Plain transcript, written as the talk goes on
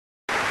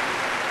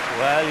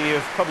Well,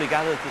 you've probably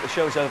gathered that the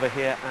show's over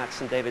here at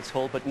St David's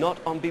Hall, but not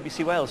on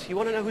BBC Wales. You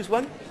want to know who's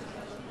won?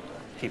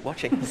 Keep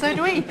watching. So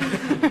do we.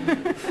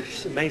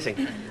 She's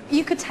amazing.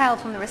 You could tell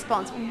from the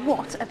response,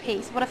 what a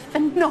piece, what a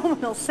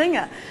phenomenal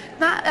singer.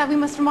 That, we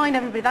must remind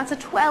everybody, that's a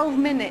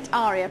 12-minute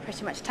aria,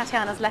 pretty much,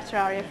 Tatiana's letter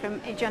aria from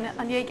John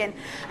Onegin.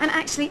 And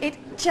actually,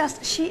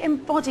 she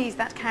embodies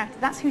that character.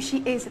 That's who she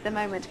is at the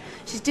moment.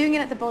 She's doing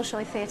it at the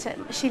Bolshoi Theatre.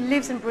 She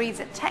lives and breathes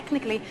it.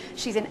 Technically,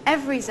 she's in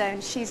every zone.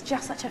 She's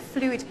just such a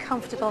fluid,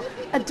 comfortable,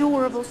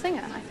 adorable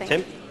singer, I think.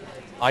 Tim?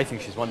 I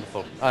think she's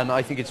wonderful. And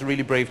I think it's a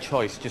really brave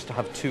choice just to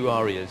have two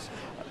arias.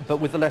 But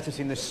with the letter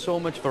scene, there's so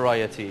much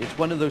variety. It's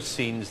one of those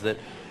scenes that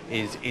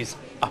is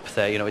up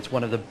there. You know, it's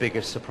one of the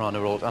biggest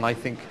soprano roles, and I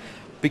think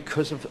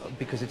because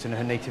it's in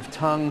her native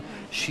tongue,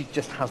 she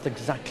just has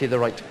exactly the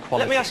right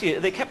quality. Let me ask you,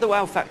 they kept the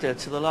wow factor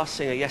to the last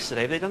singer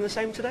yesterday. Have they done the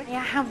same today?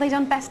 Yeah, have they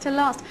done best to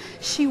last?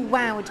 She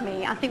wowed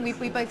me. I think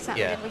we both sat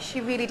there,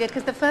 she really did,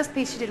 because the first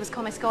piece she did was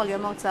Come Scoglio,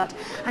 Mozart,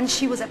 and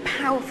she was a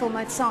powerful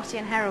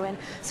Mozartian heroine.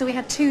 So we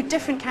had two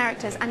different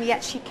characters, and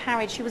yet she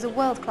was a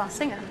world-class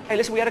singer. Hey,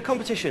 listen, we had a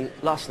competition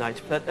last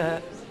night,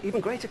 but even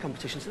greater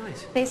competition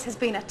tonight. This has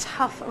been a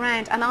tough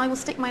round, and I will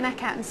stick my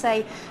neck out and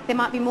say there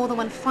might be more than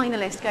one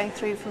finalist going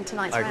through from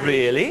tonight's round.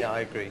 Really? Yeah, I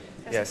agree.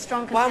 There's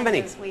strong Well, how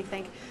many? contenders, we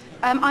think.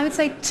 I would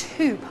say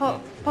two,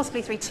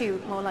 possibly three,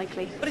 two more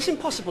likely. But it's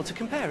impossible to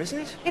compare, isn't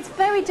it? It's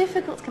very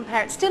difficult to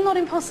compare. It's still not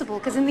impossible,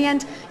 because in the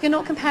end, you're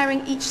not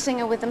comparing each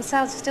singer with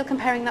themselves, you're still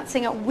comparing that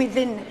singer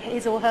within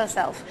his or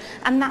herself,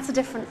 and that's a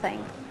different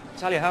thing.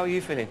 Talia, how are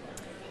you feeling?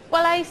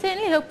 Well, I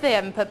certainly hope they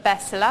haven't put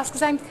best to last,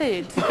 because I'm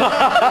third. That's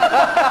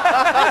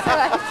what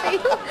I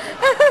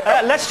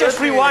feel. Let's just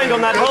rewind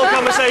on that whole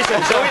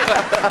conversation, shall we?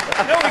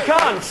 No, we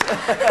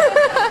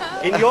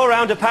can't. In your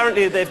round,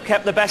 apparently, they've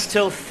kept the best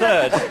till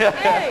third.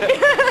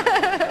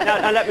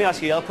 Now, let me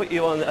ask you, I'll put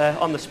you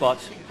on the spot.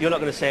 You're not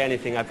going to say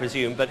anything, I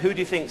presume, but who do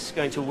you think's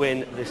going to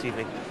win this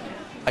evening?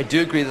 I do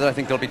agree that I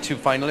think there'll be two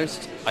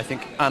finalists. I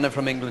think Anna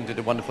from England did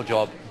a wonderful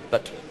job,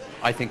 but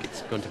I think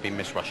it's going to be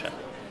Miss Russia.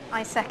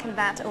 I second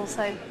that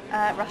also,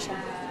 Russia.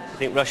 I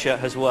think Russia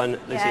has won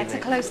this evening. It's a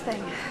close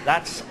thing.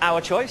 That's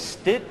our choice.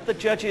 Did the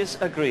judges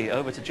agree?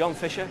 Over to John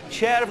Fisher,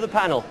 chair of the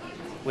panel,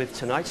 with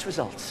tonight's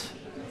results.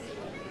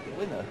 The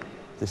winner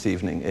this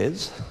evening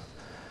is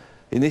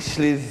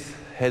initially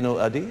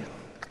Henu Adi.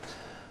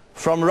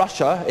 From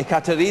Russia,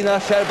 Ekaterina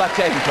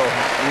Sherbachenko.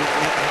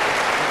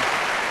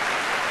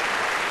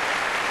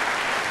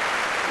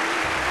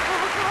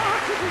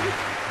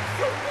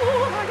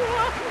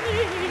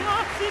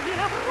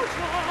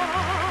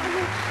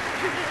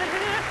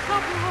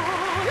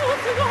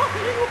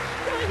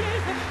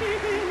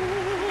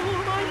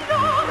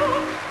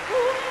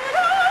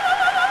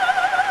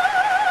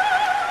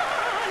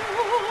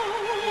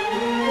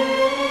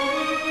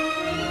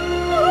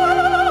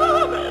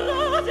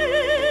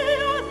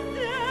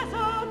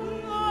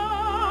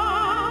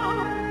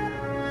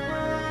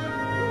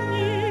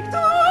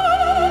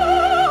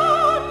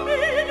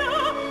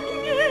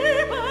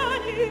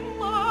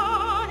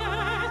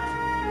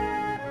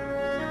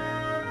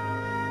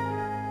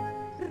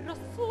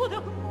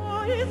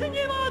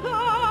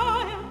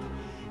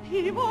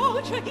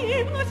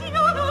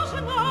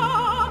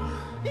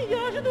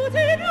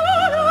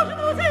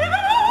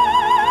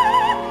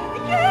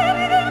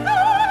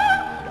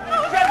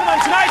 Gentlemen,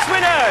 tonight's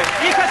winner,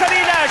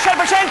 Ekaterina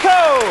Sherbachenko.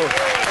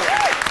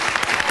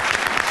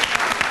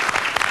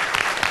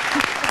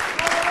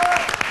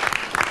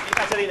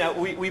 Ekaterina,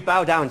 we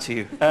bow down to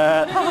you.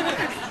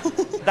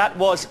 That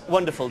was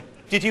wonderful.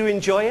 Did you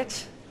enjoy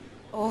it?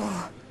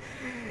 Oh,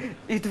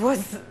 it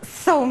was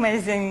so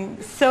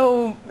amazing.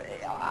 So,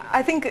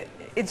 I think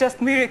it's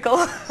just a miracle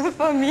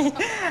for me.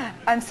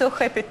 I'm so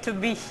happy to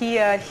be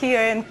here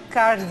in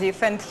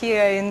Cardiff and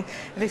here in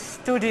the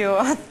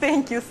studio.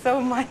 Thank you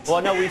so much.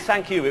 Well, no, we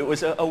thank you. It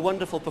was a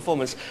wonderful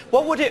performance.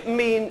 What would it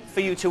mean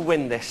for you to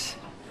win this?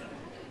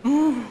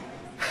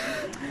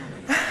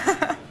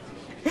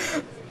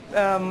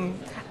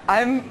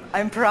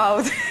 I'm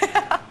proud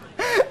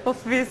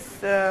of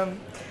this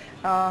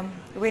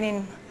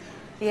winning.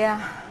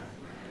 Yeah.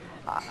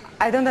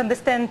 I don't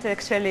understand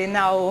actually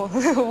now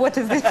what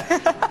is it.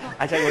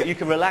 I tell you what, you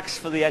can relax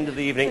for the end of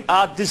the evening.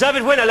 Our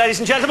deserved winner, ladies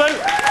and gentlemen. And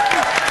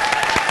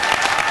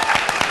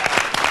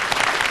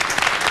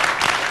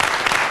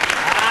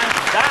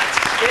that's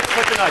it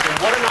for tonight. And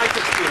what a night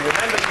it's been.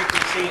 Remember, you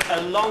can see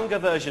a longer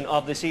version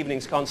of this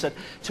evening's concert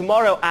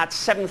tomorrow at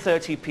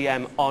 7:30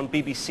 p.m. on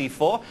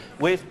BBC4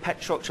 with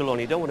Petro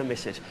Choloni. You don't want to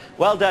miss it.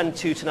 Well done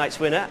to tonight's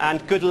winner,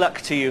 and good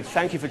luck to you.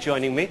 Thank you for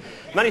joining me.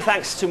 Many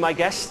thanks to my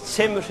guests,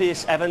 Tim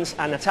Rhys-Evans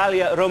and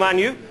Natalia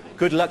Romaniu.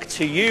 Good luck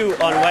to you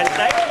on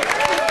Wednesday.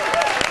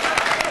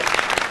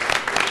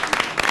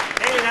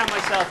 Amy and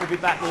myself will be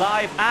back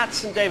live at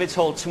St David's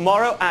Hall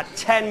tomorrow at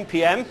 10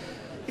 p.m.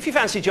 If you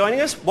fancy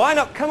joining us, why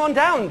not come on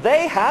down?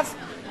 They have.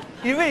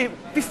 You'd really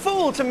be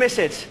fooled to miss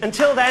it.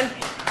 Until then,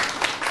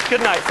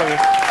 good night from you.